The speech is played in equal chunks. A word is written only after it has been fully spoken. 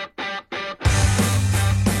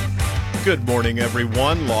Good morning,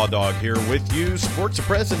 everyone. Law Dog here with you. Sports a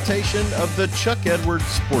presentation of the Chuck Edwards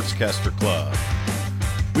Sportscaster Club.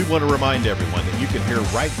 We want to remind everyone that you can hear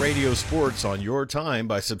Right Radio Sports on your time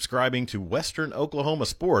by subscribing to Western Oklahoma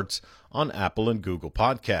Sports on Apple and Google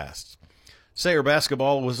Podcasts. Sayre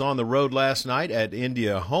basketball was on the road last night at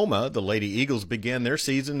Indiana. The Lady Eagles began their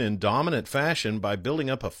season in dominant fashion by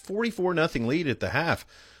building up a 44-0 lead at the half.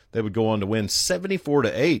 They would go on to win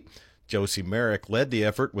 74-8. Josie Merrick led the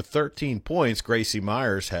effort with 13 points. Gracie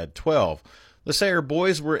Myers had 12. The Sayre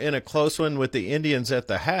boys were in a close one with the Indians at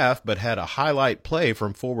the half, but had a highlight play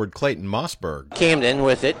from forward Clayton Mossberg. Camden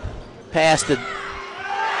with it, pass to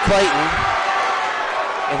Clayton,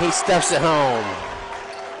 and he stuffs it home.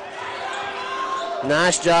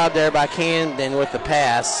 Nice job there by Camden with the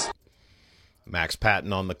pass. Max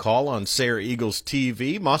Patton on the call on Sayre Eagles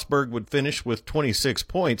TV. Mossberg would finish with 26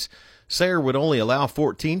 points. Sayre would only allow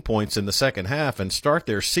 14 points in the second half and start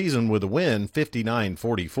their season with a win,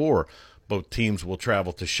 59-44. Both teams will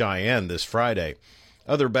travel to Cheyenne this Friday.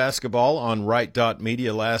 Other basketball on Right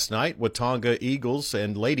Media last night. Watonga Eagles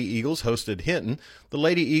and Lady Eagles hosted Hinton. The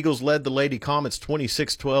Lady Eagles led the Lady Comets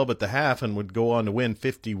 26-12 at the half and would go on to win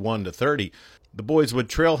 51-30. The boys would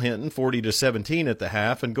trail Hinton 40-17 at the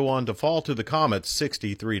half and go on to fall to the Comets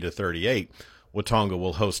 63-38. Watonga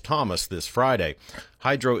will host Thomas this Friday.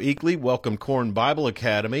 Hydro Eakley welcomed Corn Bible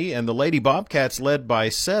Academy, and the Lady Bobcats led by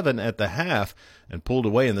 7 at the half and pulled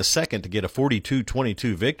away in the second to get a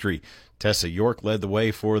 42-22 victory. Tessa York led the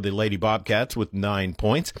way for the Lady Bobcats with 9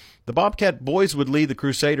 points. The Bobcat boys would lead the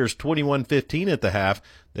Crusaders 21-15 at the half.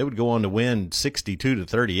 They would go on to win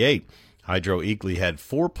 62-38. Hydro Eakley had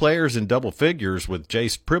 4 players in double figures, with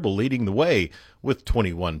Jace Pribble leading the way with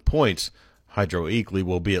 21 points. Hydro Eakley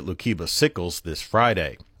will be at Lukiba Sickles this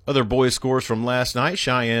Friday. Other boys' scores from last night: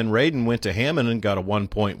 Cheyenne Raiden went to Hammond and got a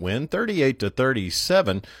 1-point win,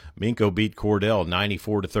 38-37. Minko beat Cordell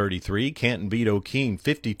 94-33. Canton beat O'Keene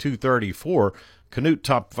 52-34. Canute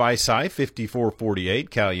topped Visai 54-48.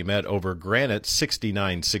 Calumet over Granite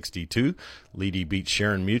 69-62. Leedy beat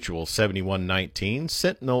Sharon Mutual 71-19.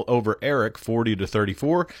 Sentinel over Eric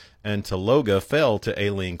 40-34. And Taloga fell to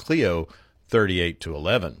Aileen Cleo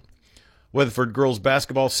 38-11. Weatherford girls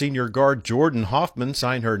basketball senior guard Jordan Hoffman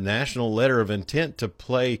signed her national letter of intent to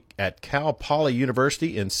play at Cal Poly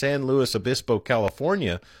University in San Luis Obispo,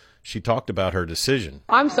 California. She talked about her decision.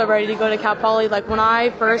 I'm so ready to go to Cal Poly. When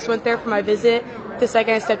I first went there for my visit, the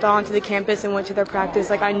second I stepped onto the campus and went to their practice,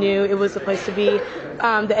 I knew it was the place to be.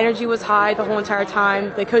 The energy was high the whole entire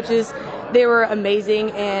time. The coaches, they were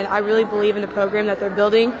amazing, and I really believe in the program that they're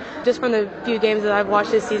building. Just from the few games that I've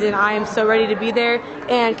watched this season, I am so ready to be there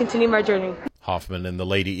and continue my journey. Hoffman and the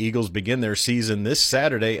Lady Eagles begin their season this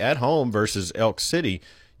Saturday at home versus Elk City.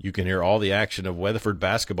 You can hear all the action of Weatherford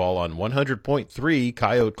basketball on 100.3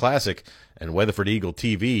 Coyote Classic and Weatherford Eagle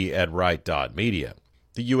TV at Right Media.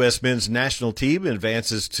 The U.S. men's national team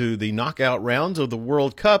advances to the knockout rounds of the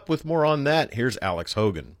World Cup. With more on that, here's Alex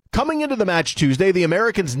Hogan. Coming into the match Tuesday, the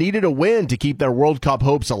Americans needed a win to keep their World Cup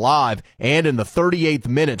hopes alive, and in the 38th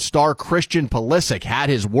minute, star Christian Pulisic had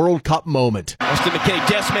his World Cup moment. Austin McKay,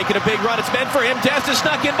 Des making a big run. It's meant for him. Des is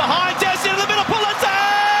snuck in behind. Des into the middle. Pulisic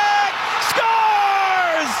scores!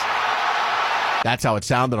 That's how it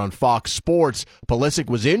sounded on Fox Sports. Pulisic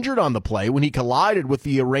was injured on the play when he collided with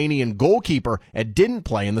the Iranian goalkeeper and didn't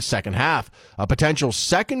play in the second half. A potential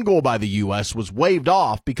second goal by the U.S. was waved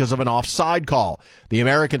off because of an offside call. The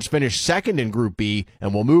Americans finished second in Group B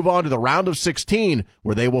and will move on to the round of 16,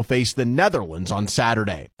 where they will face the Netherlands on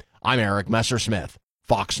Saturday. I'm Eric Messersmith,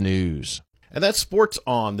 Fox News. And that's sports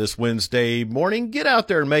on this Wednesday morning. Get out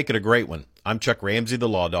there and make it a great one. I'm Chuck Ramsey, the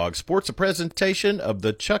Law Dog. Sports a presentation of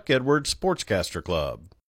the Chuck Edwards Sportscaster Club.